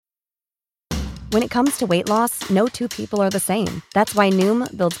When it comes to weight loss, no two people are the same. That's why Noom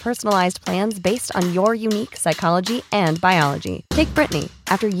builds personalized plans based on your unique psychology and biology. Take Brittany.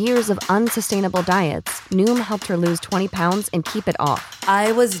 After years of unsustainable diets, Noom helped her lose 20 pounds and keep it off.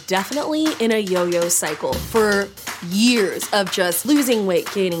 I was definitely in a yo-yo cycle for years of just losing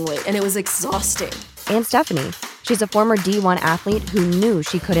weight, gaining weight, and it was exhausting. And Stephanie. She's a former D1 athlete who knew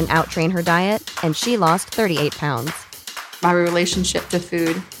she couldn't out-train her diet, and she lost 38 pounds. My relationship to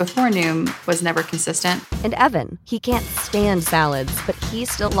food before Noom was never consistent. And Evan, he can't stand salads, but he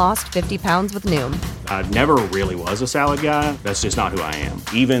still lost 50 pounds with Noom. I never really was a salad guy. That's just not who I am.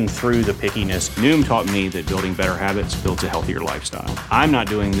 Even through the pickiness, Noom taught me that building better habits builds a healthier lifestyle. I'm not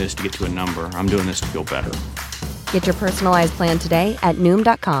doing this to get to a number. I'm doing this to feel better. Get your personalized plan today at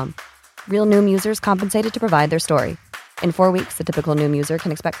Noom.com. Real Noom users compensated to provide their story. In 4 weeks, the typical Noom user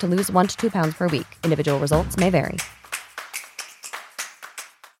can expect to lose 1 to 2 pounds per week. Individual results may vary.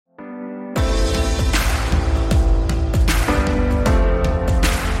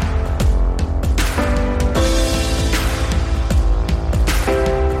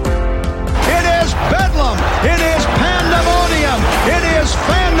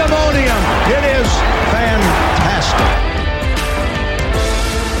 Fandemonium. It is fantastic.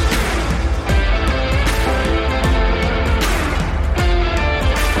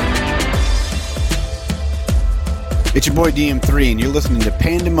 It's your boy DM3, and you're listening to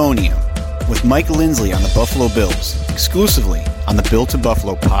Pandemonium with Mike Lindsley on the Buffalo Bills, exclusively on the Built to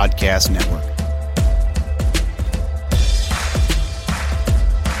Buffalo Podcast Network.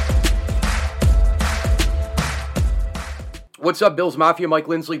 What's up, Bills Mafia? Mike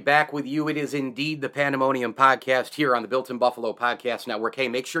Lindsley back with you. It is indeed the Pandemonium Podcast here on the Built in Buffalo Podcast Network. Hey,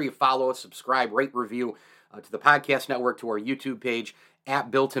 make sure you follow us, subscribe, rate, review to the podcast network, to our YouTube page,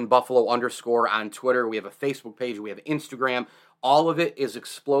 at Built in Buffalo _ on Twitter. We have a Facebook page. We have Instagram. All of it is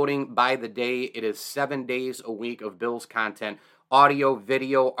exploding by the day. It is 7 days a week of Bills content, audio,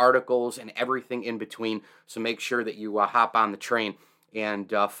 video, articles, and everything in between. So make sure that you hop on the train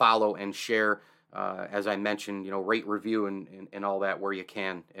and follow and share. As I mentioned, rate, review, and all that where you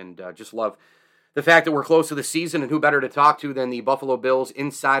can. And just love the fact that we're close to the season, and who better to talk to than the Buffalo Bills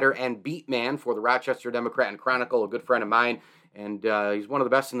insider and beat man for the Rochester Democrat and Chronicle, a good friend of mine. And he's one of the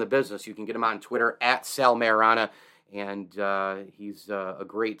best in the business. You can get him on Twitter, at Sal Mayorana. And he's a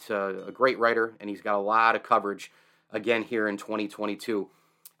great writer, and he's got a lot of coverage, again, here in 2022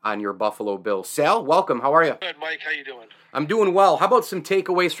 on your Buffalo Bills. Sal, welcome. How are you? Good, Mike. How you doing? I'm doing well. How about some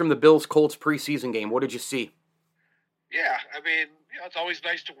takeaways from the Bills-Colts preseason game? What did you see? Yeah, I mean, it's always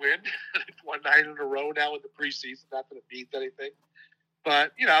nice to win. One night in a row now in the preseason. Not that it means anything.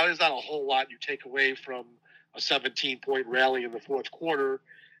 But, there's not a whole lot you take away from a 17-point rally in the fourth quarter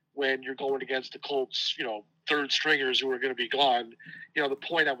when you're going against the Colts, third stringers who are going to be gone. The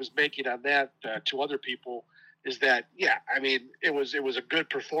point I was making on that to other people is that, it was a good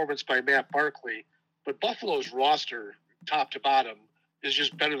performance by Matt Barkley, but Buffalo's roster, top to bottom, is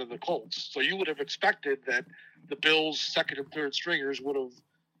just better than the Colts. So you would have expected that the Bills' second and third stringers would have,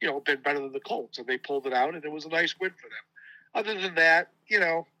 been better than the Colts, and they pulled it out, and it was a nice win for them. Other than that,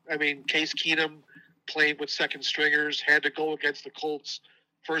 Case Keenum played with second stringers, had to go against the Colts'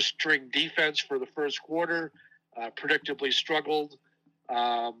 first-string defense for the first quarter, predictably struggled.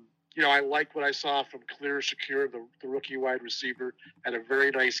 I like what I saw from Khalil Shakir, the rookie wide receiver, had a very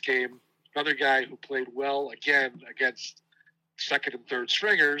nice game. Another guy who played well, again, against second and third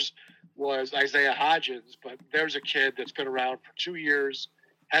stringers was Isaiah Hodgins, but there's a kid that's been around for 2 years,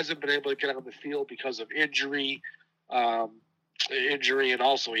 hasn't been able to get on the field because of injury, and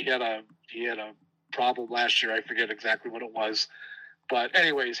also he had a problem last year. I forget exactly what it was. But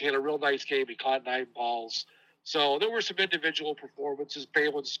anyways, he had a real nice game. He caught 9 balls. So there were some individual performances.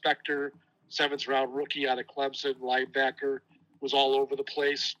 Balin Spector, 7th-round rookie out of Clemson, linebacker, was all over the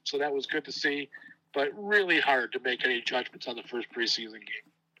place. So that was good to see, but really hard to make any judgments on the first preseason game.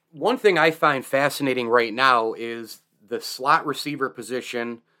 One thing I find fascinating right now is the slot receiver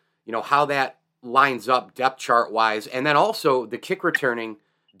position, how that lines up depth chart-wise, and then also the kick returning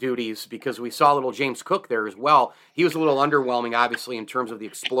duties, because we saw little James Cook there as well. He was a little underwhelming, obviously, in terms of the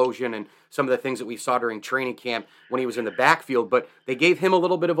explosion and some of the things that we saw during training camp when he was in the backfield, but they gave him a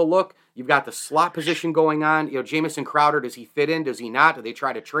little bit of a look. You've got the slot position going on. Jamison Crowder, does he fit in? Does he not? Do they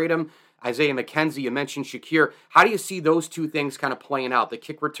try to trade him? Isaiah McKenzie, you mentioned Shakir. How do you see those two things kind of playing out, the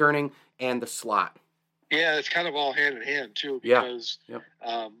kick returning and the slot? Yeah, it's kind of all hand in hand, too, because,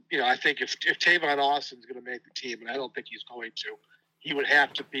 I think if Tavon Austin's going to make the team, and I don't think he's going to, he would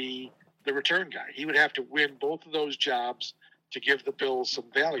have to be the return guy. He would have to win both of those jobs to give the Bills some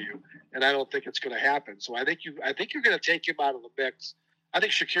value, and I don't think it's going to happen. So I think you're going to take him out of the mix I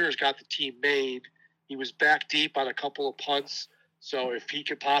think Shakir's got the team made. He was back deep on a couple of punts. So if he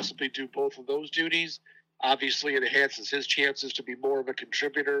could possibly do both of those duties, obviously it enhances his chances to be more of a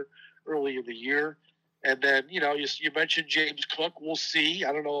contributor early in the year. And then, you mentioned James Cook. We'll see.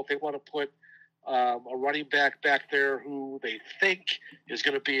 I don't know if they want to put a running back there who they think is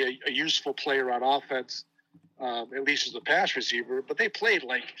going to be a useful player on offense, at least as a pass receiver. But they played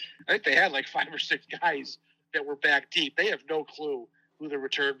I think they had 5 or 6 guys that were back deep. They have no clue who the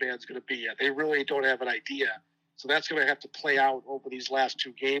return man's going to be yet. They really don't have an idea. So that's going to have to play out over these last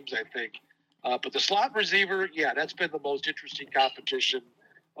 2 games, I think. But the slot receiver, that's been the most interesting competition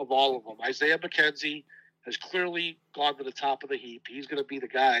of all of them. Isaiah McKenzie has clearly gone to the top of the heap. He's going to be the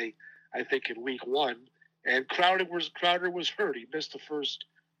guy, I think, in week 1. And Crowder was hurt. He missed the first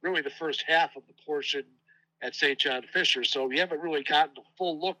half of the portion at St. John Fisher. So we haven't really gotten a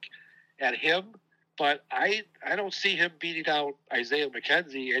full look at him. But I don't see him beating out Isaiah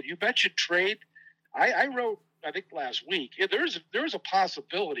McKenzie. And you mentioned trade. I wrote, I think last week, there's a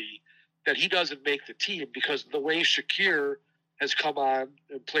possibility that he doesn't make the team because of the way Shakir has come on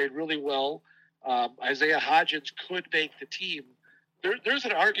and played really well. Isaiah Hodgins could make the team. There's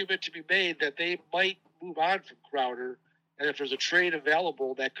an argument to be made that they might move on from Crowder, and if there's a trade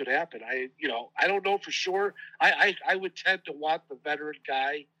available, that could happen. I don't know for sure. I would tend to want the veteran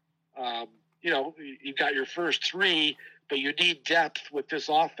guy. You've got your first 3, but you need depth with this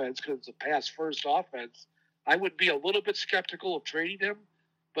offense because it's a pass-first offense. I would be a little bit skeptical of trading him,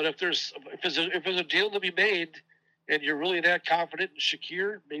 but if there's a deal to be made and you're really that confident in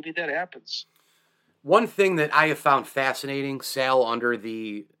Shakir, maybe that happens. One thing that I have found fascinating, Sal, under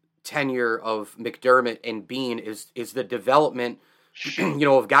the tenure of McDermott and Bean is the development,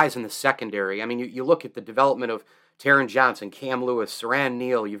 of guys in the secondary. I mean, you look at the development of Taron Johnson, Cam Lewis, Saran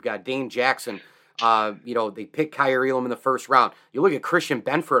Neal. You've got Dane Jackson. They picked Kyer Elam in the first round. You look at Christian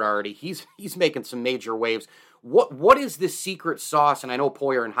Benford already. He's making some major waves. What is the secret sauce? And I know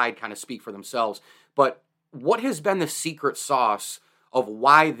Poyer and Hyde kind of speak for themselves, but what has been the secret sauce of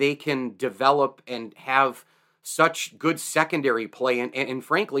why they can develop and have such good secondary play? And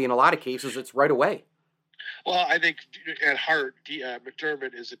frankly, in a lot of cases, it's right away. Well, I think at heart,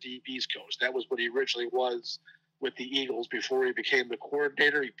 McDermott is a DB's coach. That was what he originally was with the Eagles before he became the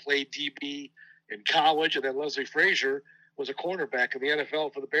coordinator. He played DB in college, and then Leslie Frazier was a cornerback in the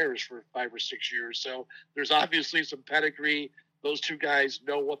NFL for the Bears for 5 or 6 years. So there's obviously some pedigree. Those 2 guys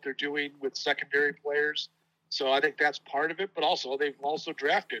know what they're doing with secondary players. So I think that's part of it. But also they've also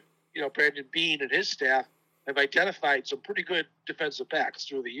drafted, Brandon Bean and his staff have identified some pretty good defensive backs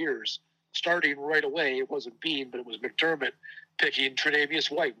through the years. Starting right away, it wasn't Bean, but it was McDermott picking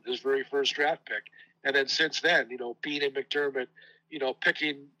Tre'Davious White, his very first draft pick. And then since then, Bean and McDermott,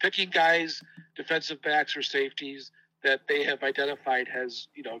 picking guys, defensive backs or safeties that they have identified as,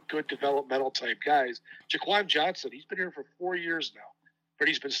 good developmental type guys. Jaquan Johnson, he's been here for 4 years now, but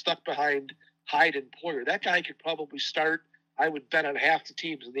he's been stuck behind Hyde and Poyer. That guy could probably start, I would bet, on half the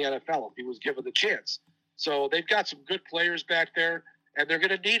teams in the NFL if he was given the chance. So they've got some good players back there, and they're going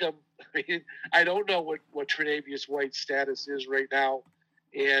to need them. I don't know what Tre'Davious White's status is right now.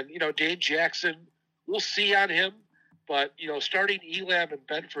 And, Dane Jackson, we'll see on him. But, starting Elam and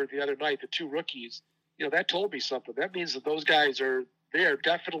Benford the other night, the 2 rookies, that told me something. That means that those guys are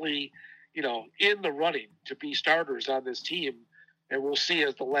definitely, in the running to be starters on this team. And we'll see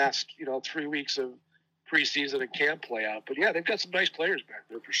as the last, 3 weeks of preseason and camp play out. But, they've got some nice players back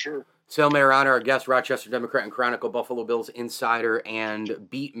there for sure. Sal Marana, our guest, Rochester Democrat and Chronicle Buffalo Bills insider and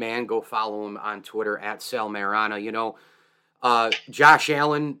beat man. Go follow him on Twitter at Sal Marana. Josh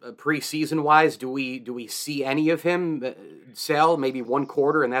Allen, preseason-wise, do we see any of him, Sal? Maybe 1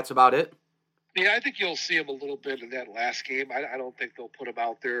 quarter, and that's about it? Yeah, I think you'll see him a little bit in that last game. I don't think they'll put him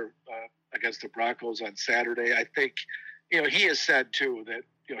out there against the Broncos on Saturday. I think, he has said, too, that,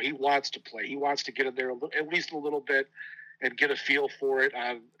 he wants to play. He wants to get in there at least a little bit and get a feel for it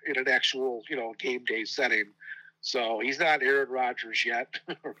in an actual, game day setting. So he's not Aaron Rodgers yet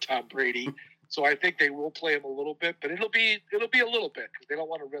or Tom Brady. So I think they will play him a little bit, but it'll be a little bit because they don't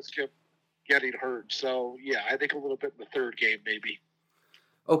want to risk him getting hurt. So, I think a little bit in the 3rd game maybe.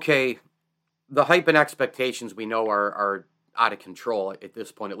 Okay, the hype and expectations we know are out of control at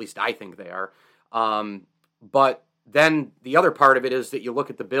this point. At least I think they are. But then the other part of it is that you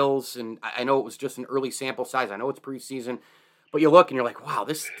look at the Bills, and I know it was just an early sample size. I know it's preseason, but you look and you're like, wow,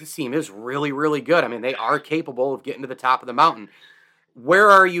 this team is really, really good. I mean, they are capable of getting to the top of the mountain. Where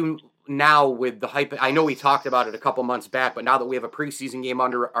are you now with the hype? I know we talked about it a couple months back, but now that we have a preseason game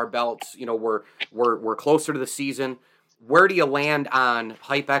under our belts, we're closer to the season. Where do you land on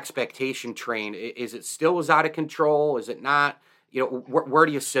hype expectation train? Is it still as out of control? Is it not? Where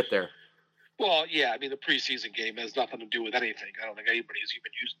do you sit there? Well, yeah, I mean, the preseason game has nothing to do with anything. I don't think anybody's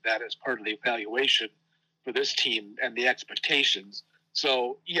even used that as part of the evaluation for this team and the expectations.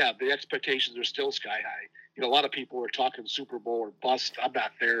 So, yeah, the expectations are still sky high. A lot of people are talking Super Bowl or bust. I'm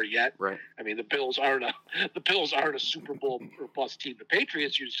not there yet. Right. I mean, the Bills aren't a Super Bowl or bust team. The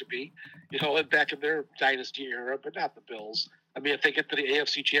Patriots used to be, back in their dynasty era, but not the Bills. I mean, if they get to the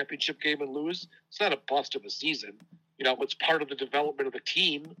AFC Championship game and lose, it's not a bust of a season. It's part of the development of the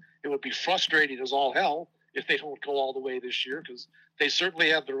team. It would be frustrating as all hell if they don't go all the way this year, because they certainly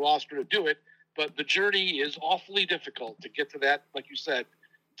have the roster to do it. But the journey is awfully difficult to get to that, like you said,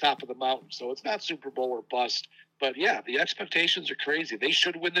 top of the mountain. So it's not Super Bowl or bust. But, yeah, the expectations are crazy. They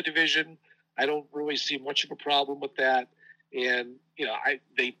should win the division. I don't really see much of a problem with that. And,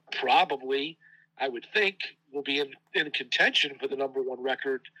 they probably, I would think, will be in contention for the number one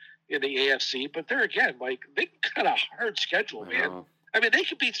record in the AFC. But there again, Mike, they got a hard schedule, man. I mean, they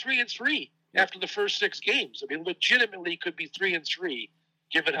could be 3-3 after the first 6 games. I mean, legitimately could be 3-3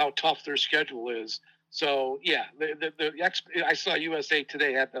 given how tough their schedule is. So, yeah, I saw USA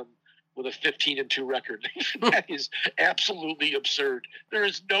Today had them with a 15-2 record. That is absolutely absurd. There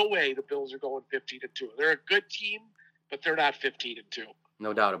is no way the Bills are going 15-2. They're a good team, but they're not 15-2.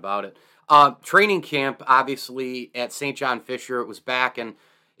 No doubt about it. Training camp, obviously, at St. John Fisher, it was back, and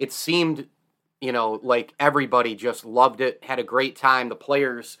it seemed, like everybody just loved it, had a great time. The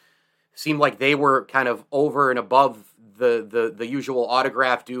players seemed like they were kind of over and above the usual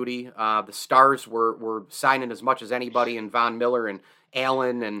autograph duty. The stars were signing as much as anybody, and Von Miller and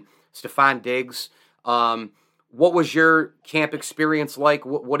Allen and Stephon Diggs. What was your camp experience like?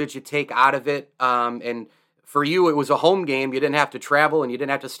 What did you take out of it? And for you, it was a home game. You didn't have to travel, and you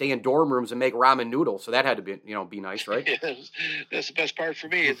didn't have to stay in dorm rooms and make ramen noodles. So that had to be nice, right? Yeah, that's the best part for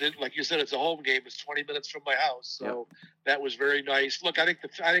me. Is it, like you said, it's a home game. It's 20 minutes from my house, so that was very nice. Look, I think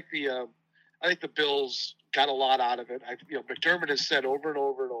the Bills got a lot out of it. McDermott has said over and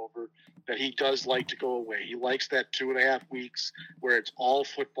over and over that he does like to go away. He likes that 2.5 weeks where it's all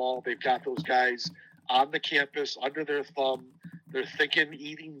football. They've got those guys on the campus under their thumb. They're thinking,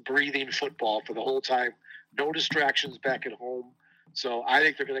 eating, breathing football for the whole time. No distractions back at home. So I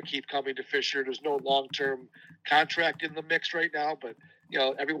think they're going to keep coming to Fisher. There's no long-term contract in the mix right now, but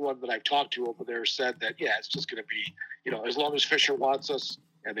everyone that I've talked to over there said that, it's just going to be, as long as Fisher wants us,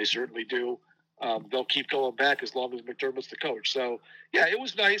 and they certainly do, they'll keep going back as long as McDermott's the coach. So, yeah, it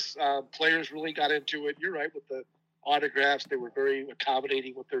was nice. Players really got into it. You're right with the autographs. They were very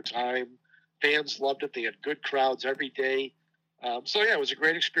accommodating with their time. Fans loved it. They had good crowds every day. It was a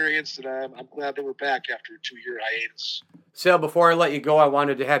great experience, and I'm glad they were back after a 2-year hiatus. Sal, before I let you go, I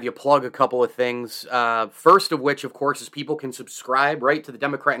wanted to have you plug a couple of things. First of which, of course, is people can subscribe right to the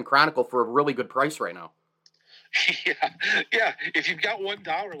Democrat and Chronicle for a really good price right now. Yeah. If you've got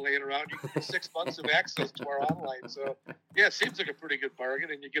 $1 laying around, you get 6 months of access to our online. So, yeah, it seems like a pretty good bargain,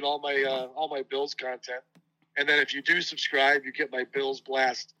 and you get all my Bills content. And then if you do subscribe, you get my Bills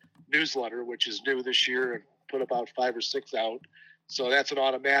Blast newsletter, which is new this year and put about 5 or 6 out. So that's an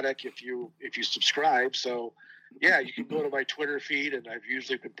automatic if you subscribe. So, yeah, you can go to my Twitter feed, and I've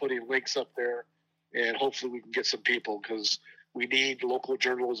usually been putting links up there, and hopefully we can get some people because we need local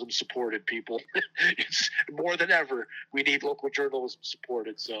journalism supported, people. It's more than ever. We need local journalism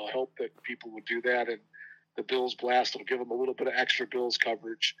supported. So I hope that people would do that, and the Bills Blast will give them a little bit of extra Bills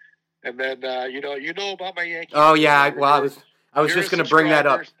coverage. And then, you know about my Yankees. Oh, yeah. Well, I was just going to bring that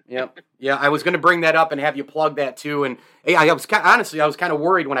up. Yep. Yeah, I was going to bring that up and have you plug that too. And hey, I was kind of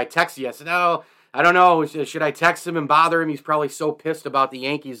worried when I texted you. I said, "No, I don't know. Should I text him and bother him? He's probably so pissed about the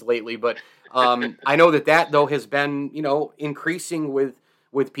Yankees lately." But I know that though has been increasing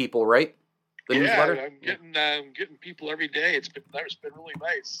with people, right? The newsletter. I'm getting people every day. It's been really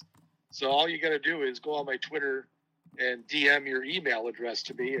nice. So all you got to do is go on my Twitter and DM your email address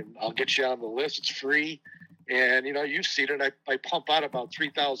to me, and I'll get you on the list. It's free. And, you've seen it. I pump out about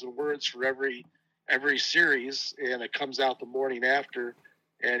 3,000 words for every series, and it comes out the morning after.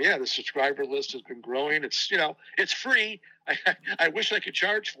 And, yeah, the subscriber list has been growing. It's, it's free. I wish I could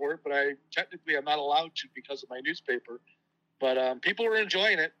charge for it, but I'm not allowed to because of my newspaper. But people are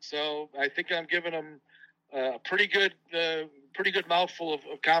enjoying it. So I think I'm giving them a pretty good mouthful of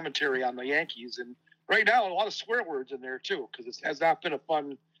commentary on the Yankees. And right now, a lot of swear words in there, too, because it has not been a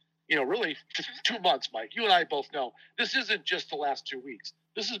fun – really 2 months, Mike. You and I both know this isn't just the last 2 weeks.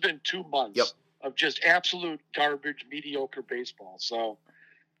 This has been 2 months of just absolute garbage, mediocre baseball. So,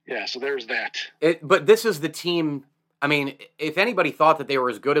 yeah, so there's that. But this is the team. I mean, if anybody thought that they were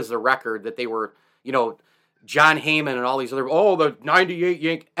as good as the record, that they were, John Heyman and all these other, the 98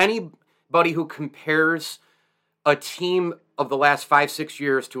 Yankees, anybody who compares a team of the last 5-6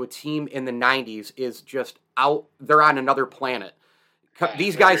 years to a team in the 90s is just out. They're on another planet.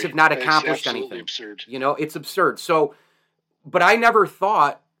 These guys have not accomplished anything. Absurd. You know, it's absurd. So, but I never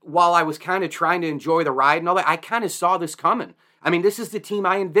thought, while I was kind of trying to enjoy the ride and all that, I kind of saw this coming. I mean, this is the team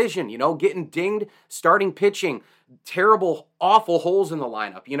I envision, you know, getting dinged, starting pitching, terrible, awful holes in the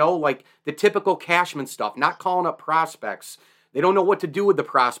lineup, you know, like the typical Cashman stuff, not calling up prospects. They don't know what to do with the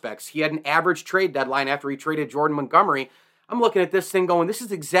prospects. He had an average trade deadline after he traded Jordan Montgomery. I'm looking at this thing going, this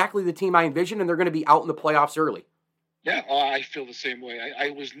is exactly the team I envision, and they're going to be out in the playoffs early. Yeah, I feel the same way. I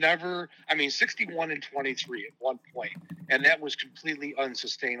was never, 61-23 at one point, and that was completely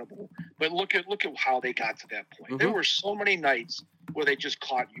unsustainable. But look at how they got to that point. Mm-hmm. There were so many nights where they just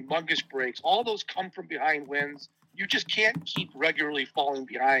caught humongous breaks. All those come from behind wins. You just can't keep regularly falling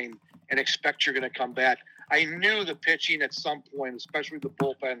behind and expect you're going to come back. I knew the pitching at some point, especially the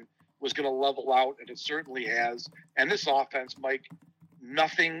bullpen, was going to level out, and it certainly has. And this offense, Mike,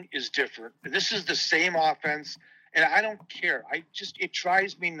 nothing is different. This is the same offense. And I don't care. It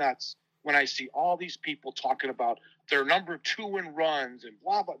drives me nuts when I see all these people talking about they're number 2 in runs and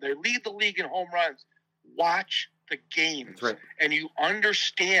blah, blah. They lead the league in home runs. Watch the games. That's right. And you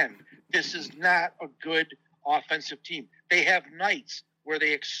understand this is not a good offensive team. They have nights where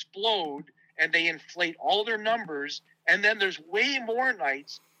they explode and they inflate all their numbers. And then there's way more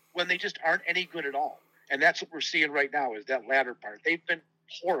nights when they just aren't any good at all. And that's what we're seeing right now is that latter part. They've been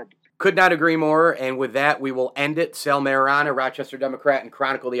horrible. Could not agree more, and with that, we will end it. Sal Mayorana, Rochester Democrat and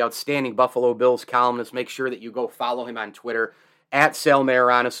Chronicle, the outstanding Buffalo Bills columnist. Make sure that you go follow him on Twitter, at Sal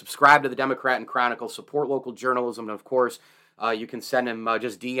Mayorana. Subscribe to the Democrat and Chronicle. Support local journalism, and of course, you can send him,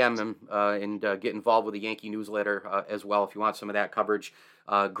 just DM him, and get involved with the Yankee newsletter as well if you want some of that coverage.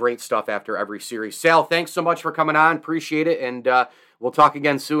 Great stuff after every series. Sal, thanks so much for coming on. Appreciate it, and we'll talk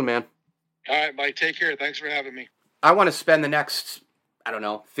again soon, man. All right, Mike. Take care. Thanks for having me. I want to spend the next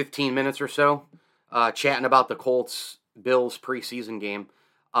 15 minutes or so, chatting about the Colts-Bills preseason game.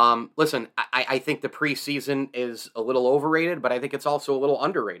 Listen, I think the preseason is a little overrated, but I think it's also a little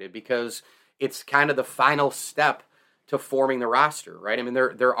underrated because it's kind of the final step to forming the roster, right? I mean,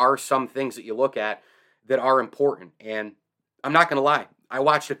 there are some things that you look at that are important, and I'm not going to lie. I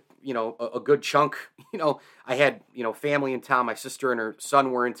watched a good chunk. I had, family in town. My sister and her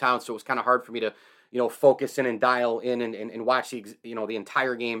son were in town, so it was kind of hard for me to focus in and dial in and watch the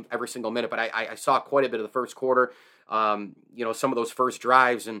entire game every single minute. But I saw quite a bit of the first quarter, some of those first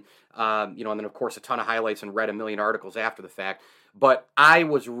drives and then of course a ton of highlights and read a million articles after the fact. But I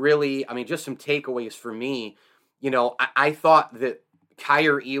was really, just some takeaways for me. I thought that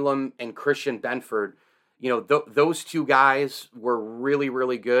Kaiir Elam and Christian Benford, those two guys were really,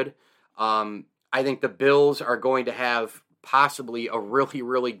 really good. I think the Bills are going to have possibly a really,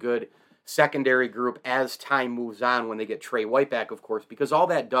 really good secondary group as time moves on when they get Trey White back, of course, because all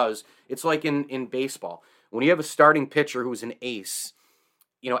that does, it's like in baseball. When you have a starting pitcher who's an ace,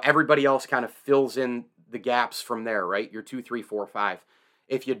 everybody else kind of fills in the gaps from there, right? You're 2, 3, 4, 5.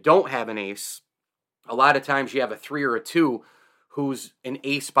 If you don't have an ace, a lot of times you have a 3 or a 2 who's an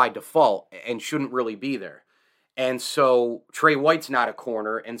ace by default and shouldn't really be there. And so Trey White's not a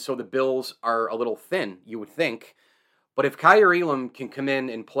corner, and so the Bills are a little thin, you would think. But if Kaiir Elam can come in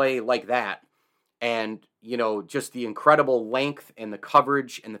and play like that, and, just the incredible length and the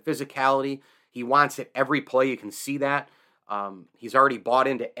coverage and the physicality, he wants it every play. You can see that. He's already bought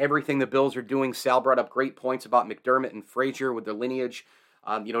into everything the Bills are doing. Sal brought up great points about McDermott and Frazier with their lineage,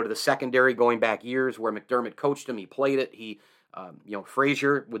 to the secondary going back years where McDermott coached him. He played it.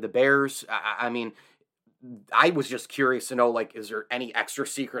 Frazier with the Bears. I was just curious to know, is there any extra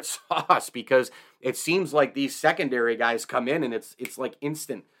secret sauce? Because it seems like these secondary guys come in and it's like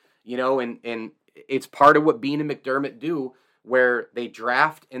instant, and it's part of what Beane and McDermott do, where they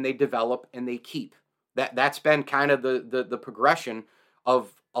draft and they develop and they keep. That's been kind of the progression of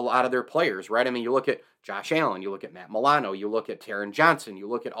a lot of their players, right? I mean, you look at Josh Allen, you look at Matt Milano, you look at Taron Johnson, you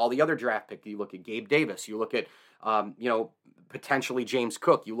look at all the other draft picks, you look at Gabe Davis, you look at, potentially James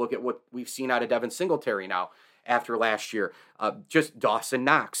Cook. You look at what we've seen out of Devin Singletary now after last year. Just Dawson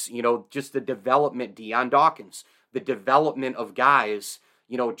Knox, just the development, Deion Dawkins, the development of guys,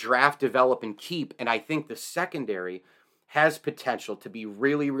 draft, develop, and keep. And I think the secondary has potential to be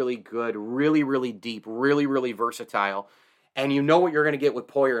really, really good, really, really deep, really, really versatile. And you know what you're going to get with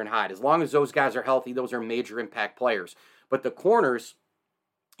Poyer and Hyde. As long as those guys are healthy, those are major impact players. But the corners,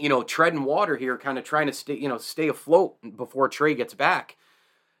 treading water here, kind of trying to stay afloat before Trey gets back.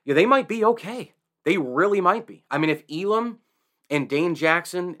 They might be okay. They really might be. I mean, if Elam and Dane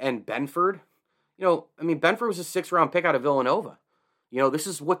Jackson and Benford, Benford was a 6th-round pick out of Villanova. This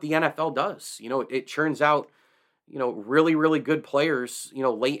is what the NFL does. It churns out, really, really good players,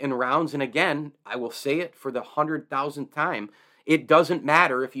 late in rounds. And again, I will say it for the 100,000th time. It doesn't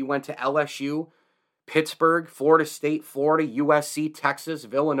matter if you went to LSU, Pittsburgh, Florida State, Florida, USC, Texas,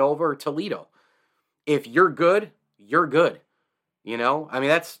 Villanova, or Toledo. If you're good, you're good.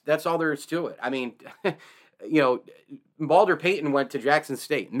 That's all there is to it. I mean, Balder Payton went to Jackson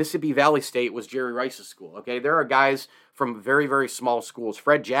State. Mississippi Valley State was Jerry Rice's school. Okay, there are guys from very, very small schools.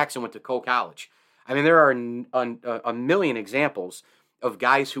 Fred Jackson went to Coe College. I mean, there are a million examples of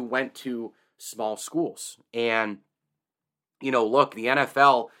guys who went to small schools. And, look, the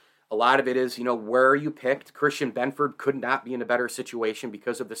NFL, a lot of it is, where are you picked? Christian Benford could not be in a better situation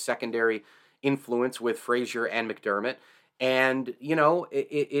because of the secondary influence with Frazier and McDermott. And,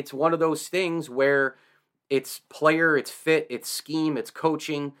 it's one of those things where it's player, it's fit, it's scheme, it's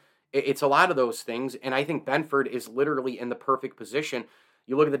coaching. It's a lot of those things. And I think Benford is literally in the perfect position.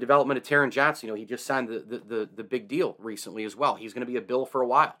 You look at the development of Taron Johnson, he just signed the big deal recently as well. He's going to be a Bill for a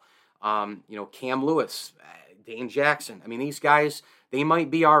while. Cam Lewis, Dane Jackson. I mean, these guys, they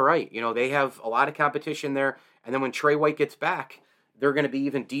might be all right. They have a lot of competition there. And then when Trey White gets back, they're going to be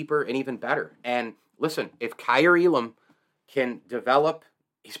even deeper and even better. And listen, if Kaiir Elam can develop,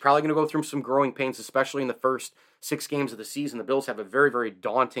 he's probably going to go through some growing pains, especially in the first 6 games of the season. The Bills have a very, very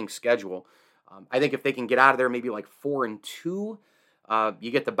daunting schedule. I think if they can get out of there maybe like 4-2,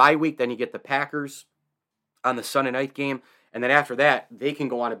 you get the bye week, then you get the Packers on the Sunday night game. And then after that, they can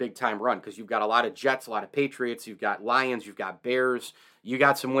go on a big-time run because you've got a lot of Jets, a lot of Patriots, you've got Lions, you've got Bears. You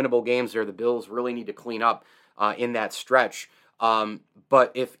got some winnable games there. The Bills really need to clean up in that stretch.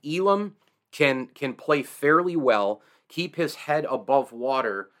 But if Elam can play fairly well, keep his head above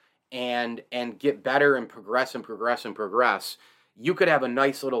water, and get better and progress, you could have a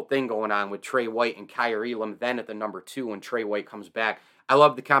nice little thing going on with Trey White and Kaiir Elam then at the number 2 when Trey White comes back. I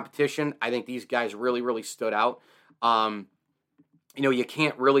love the competition. I think these guys really, really stood out. You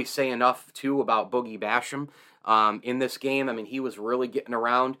can't really say enough, too, about Boogie Basham in this game. I mean, he was really getting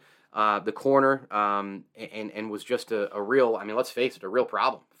around the corner and was just a real, let's face it, a real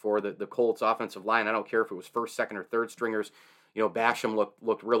problem for the Colts offensive line. I don't care if it was first, second, or third stringers. Basham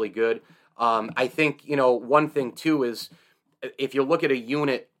looked really good. I think, one thing, too, is if you look at a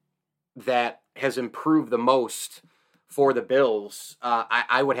unit that has improved the most for the Bills,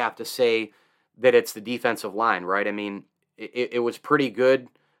 I would have to say that it's the defensive line, right? I mean, it was pretty good,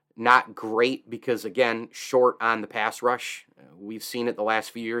 not great because, again, short on the pass rush. We've seen it the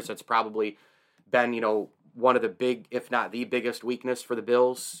last few years. That's probably been, one of the big, if not the biggest weakness for the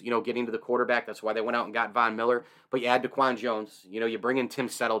Bills, getting to the quarterback. That's why they went out and got Von Miller. But you add Daquan Jones. You bring in Tim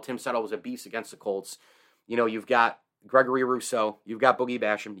Settle. Tim Settle was a beast against the Colts. You've got Gregory Rousseau. You've got Boogie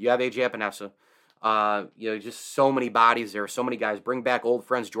Basham. You have A.J. Epinesa. Just so many bodies there, so many guys. Bring back old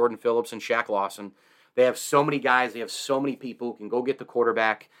friends Jordan Phillips and Shaq Lawson. They have so many guys. They have so many people who can go get the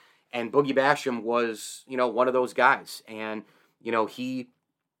quarterback. And Boogie Basham was, one of those guys. And, he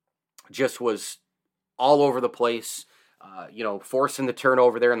just was all over the place, forcing the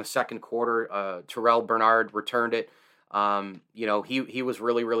turnover there in the second quarter. Terrell Bernard returned it. He was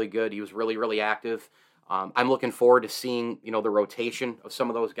really, really good. He was really, really active. I'm looking forward to seeing, the rotation of some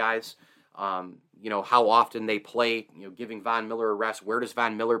of those guys. How often they play, giving Von Miller a rest. Where does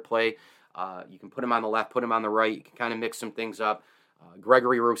Von Miller play? You can put him on the left, put him on the right. You can kind of mix some things up.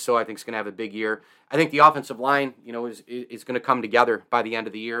 Gregory Rousseau, I think, is going to have a big year. I think the offensive line, is going to come together by the end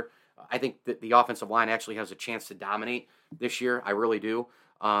of the year. I think that the offensive line actually has a chance to dominate this year. I really do.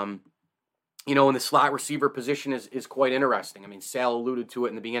 And the slot receiver position is quite interesting. I mean, Sal alluded to it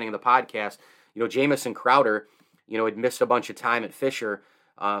in the beginning of the podcast. Jamison Crowder, had missed a bunch of time at Fisher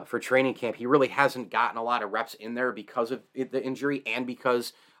for training camp. He really hasn't gotten a lot of reps in there because of the injury and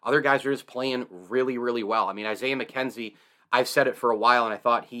because other guys are just playing really, really well. I mean, Isaiah McKenzie, I've said it for a while, and I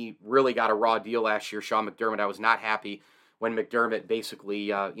thought he really got a raw deal last year. Sean McDermott, I was not happy when McDermott basically,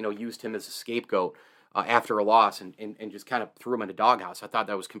 used him as a scapegoat after a loss and just kind of threw him in the doghouse. I thought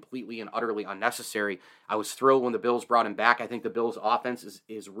that was completely and utterly unnecessary. I was thrilled when the Bills brought him back. I think the Bills' offense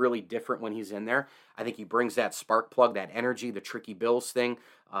is really different when he's in there. I think he brings that spark plug, that energy, the tricky Bills thing,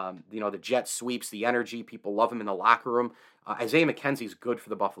 the jet sweeps, the energy. People love him in the locker room. Isaiah McKenzie's good for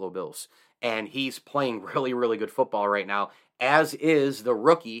the Buffalo Bills, and he's playing really, really good football right now, as is the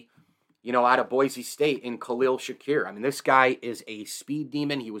rookie, out of Boise State in Khalil Shakir. I mean, this guy is a speed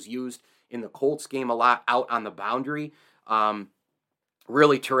demon. He was used in the Colts game a lot out on the boundary.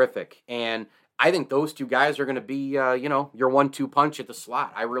 Really terrific. And I think those two guys are going to be, your 1-2 punch at the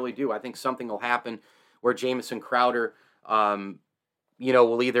slot. I really do. I think something will happen where Jamison Crowder,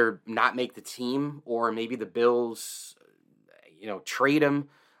 will either not make the team or maybe the Bills, trade him.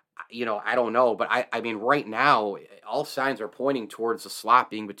 I don't know. But I mean, right now, all signs are pointing towards the slot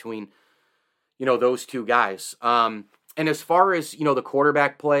being between, those two guys. And as far as, the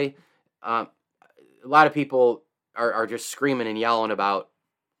quarterback play, a lot of people are just screaming and yelling about,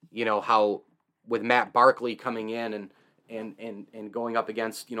 how with Matt Barkley coming in and going up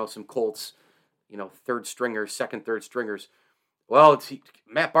against, some Colts, second, third stringers. Well,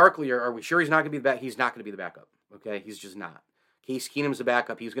 Matt Barkley, are we sure he's not going to be the back? He's not going to be the backup. Okay. He's just not. Case Keenum's the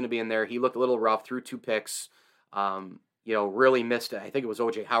backup. He's going to be in there. He looked a little rough, threw 2 picks, really missed it. I think it was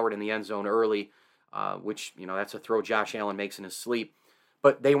O.J. Howard in the end zone early, which, that's a throw Josh Allen makes in his sleep.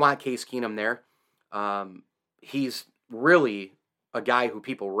 But they want Case Keenum there. He's really a guy who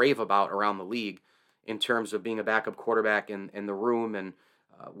people rave about around the league in terms of being a backup quarterback in the room and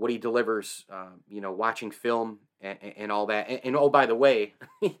what he delivers, watching film and all that. And oh, by the way,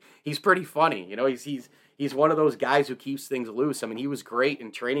 he's pretty funny. He's one of those guys who keeps things loose. I mean, he was great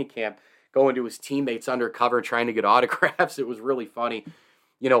in training camp, going to his teammates undercover, trying to get autographs. It was really funny,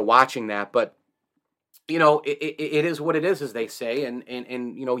 watching that. But, it is what it is, as they say. And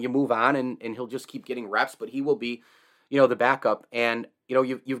you move on and he'll just keep getting reps, but he will be, the backup. And,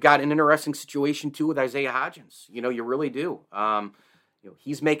 you've got an interesting situation too with Isaiah Hodgins. You really do.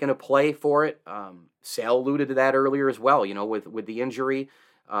 He's making a play for it. Sal alluded to that earlier as well, with the injury,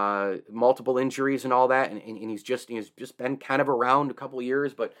 multiple injuries and all that. And he's just been kind of around a couple of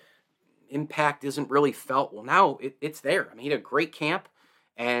years, but impact isn't really felt. Well, now it's there. I mean, he had a great camp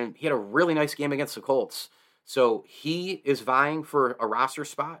and he had a really nice game against the Colts. So he is vying for a roster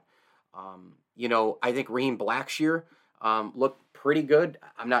spot. I think Raheem Blackshear looked pretty good.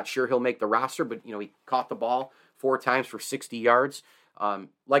 I'm not sure he'll make the roster, but, he caught the ball 4 times for 60 yards.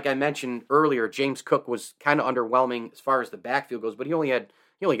 Like I mentioned earlier, James Cook was kind of underwhelming as far as the backfield goes, but he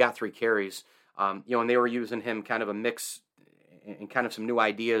only got 3 carries. And they were using him kind of a mix and kind of some new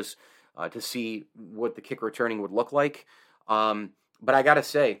ideas to see what the kick returning would look like. But I got to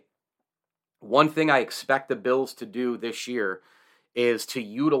say, one thing I expect the Bills to do this year is to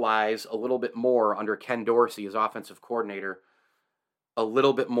utilize a little bit more under Ken Dorsey as offensive coordinator, a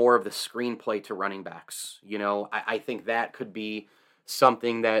little bit more of the screenplay to running backs. I think that could be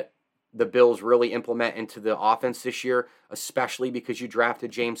something that the Bills really implement into the offense this year, especially because you drafted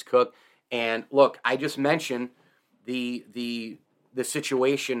James Cook. And look, I just mentioned the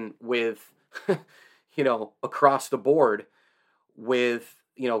situation with, across the board with,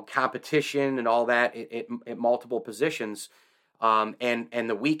 competition and all that at multiple positions. And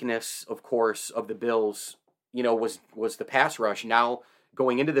the weakness, of course, of the Bills, was the pass rush. Now,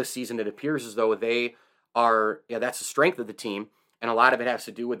 going into this season, it appears as though they are, that's the strength of the team. And a lot of it has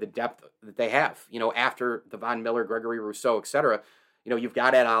to do with the depth that they have. After the Von Miller, Gregory Rousseau, et cetera, you've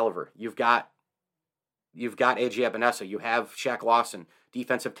got Ed Oliver. You've got A.J. Epinesa. You have Shaq Lawson,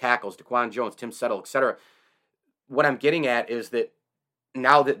 defensive tackles, Daquan Jones, Tim Settle, et cetera. What I'm getting at is that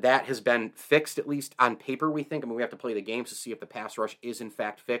now that has been fixed, at least on paper, we think. I mean, we have to play the games to see if the pass rush is in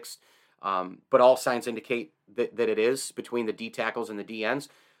fact fixed. But all signs indicate that it is between the D tackles and the D ends.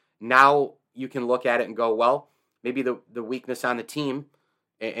 Now you can look at it and go, well, maybe the weakness on the team,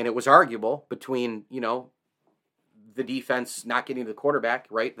 and it was arguable between, the defense not getting the quarterback,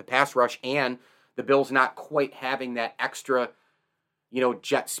 right, the pass rush, and the Bills not quite having that extra,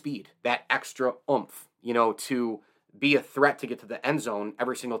 jet speed, that extra oomph, to be a threat to get to the end zone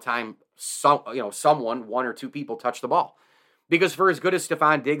every single time someone, 1 or 2 people touch the ball. Because for as good as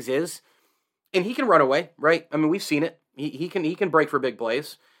Stephon Diggs is, and he can run away, right? I mean, we've seen it. He can break for big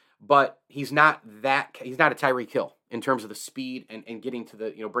plays, but he's not a Tyreek Hill in terms of the speed and getting to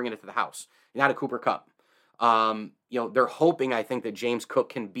the, bringing it to the house. He's not a Cooper Kupp. They're hoping, I think, that James Cook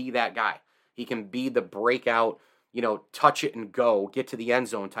can be that guy. He can be the breakout, touch it and go, get to the end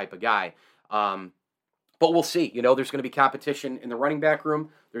zone type of guy. But we'll see. There's going to be competition in the running back room.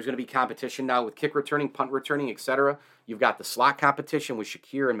 There's going to be competition now with kick returning, punt returning, etc. You've got the slot competition with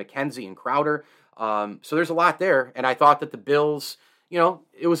Shakir and McKenzie and Crowder. So there's a lot there. And I thought that the Bills,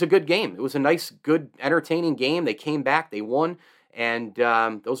 it was a good game. It was a nice, good, entertaining game. They came back. They won. And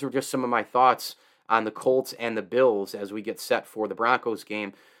those were just some of my thoughts on the Colts and the Bills as we get set for the Broncos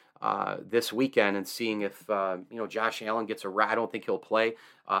game this weekend and seeing if, Josh Allen gets I don't think he'll play.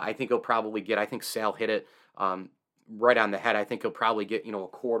 I think he'll probably I think Sal hit it right on the head. I think he'll probably get, a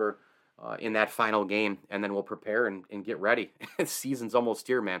quarter in that final game, and then we'll prepare and get ready. Season's almost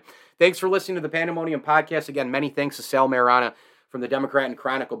here, man. Thanks for listening to the Pandemonium Podcast. Again, many thanks to Sal Mayorana from the Democrat and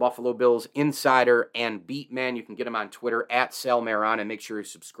Chronicle, Buffalo Bills insider and beat man. You can get him on Twitter at Sal Mayorana. Make sure you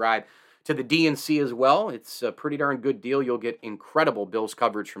subscribe to the DNC as well. It's a pretty darn good deal. You'll get incredible Bills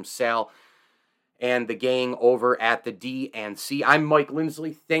coverage from Sal and the gang over at the DNC. I'm Mike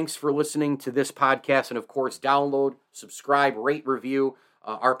Lindsley. Thanks for listening to this podcast. And, of course, download, subscribe, rate, review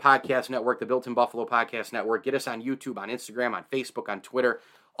our podcast network, the Built in Buffalo Podcast Network. Get us on YouTube, on Instagram, on Facebook, on Twitter,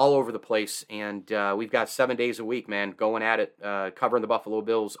 all over the place. And we've got 7 days a week, man, going at it, covering the Buffalo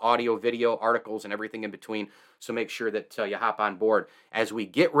Bills, audio, video, articles, and everything in between. So make sure that you hop on board as we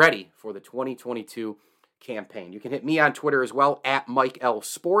get ready for the 2022 campaign. You can hit me on Twitter as well, at Mike L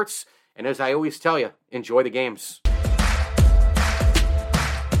Sports. And as I always tell you, enjoy the games.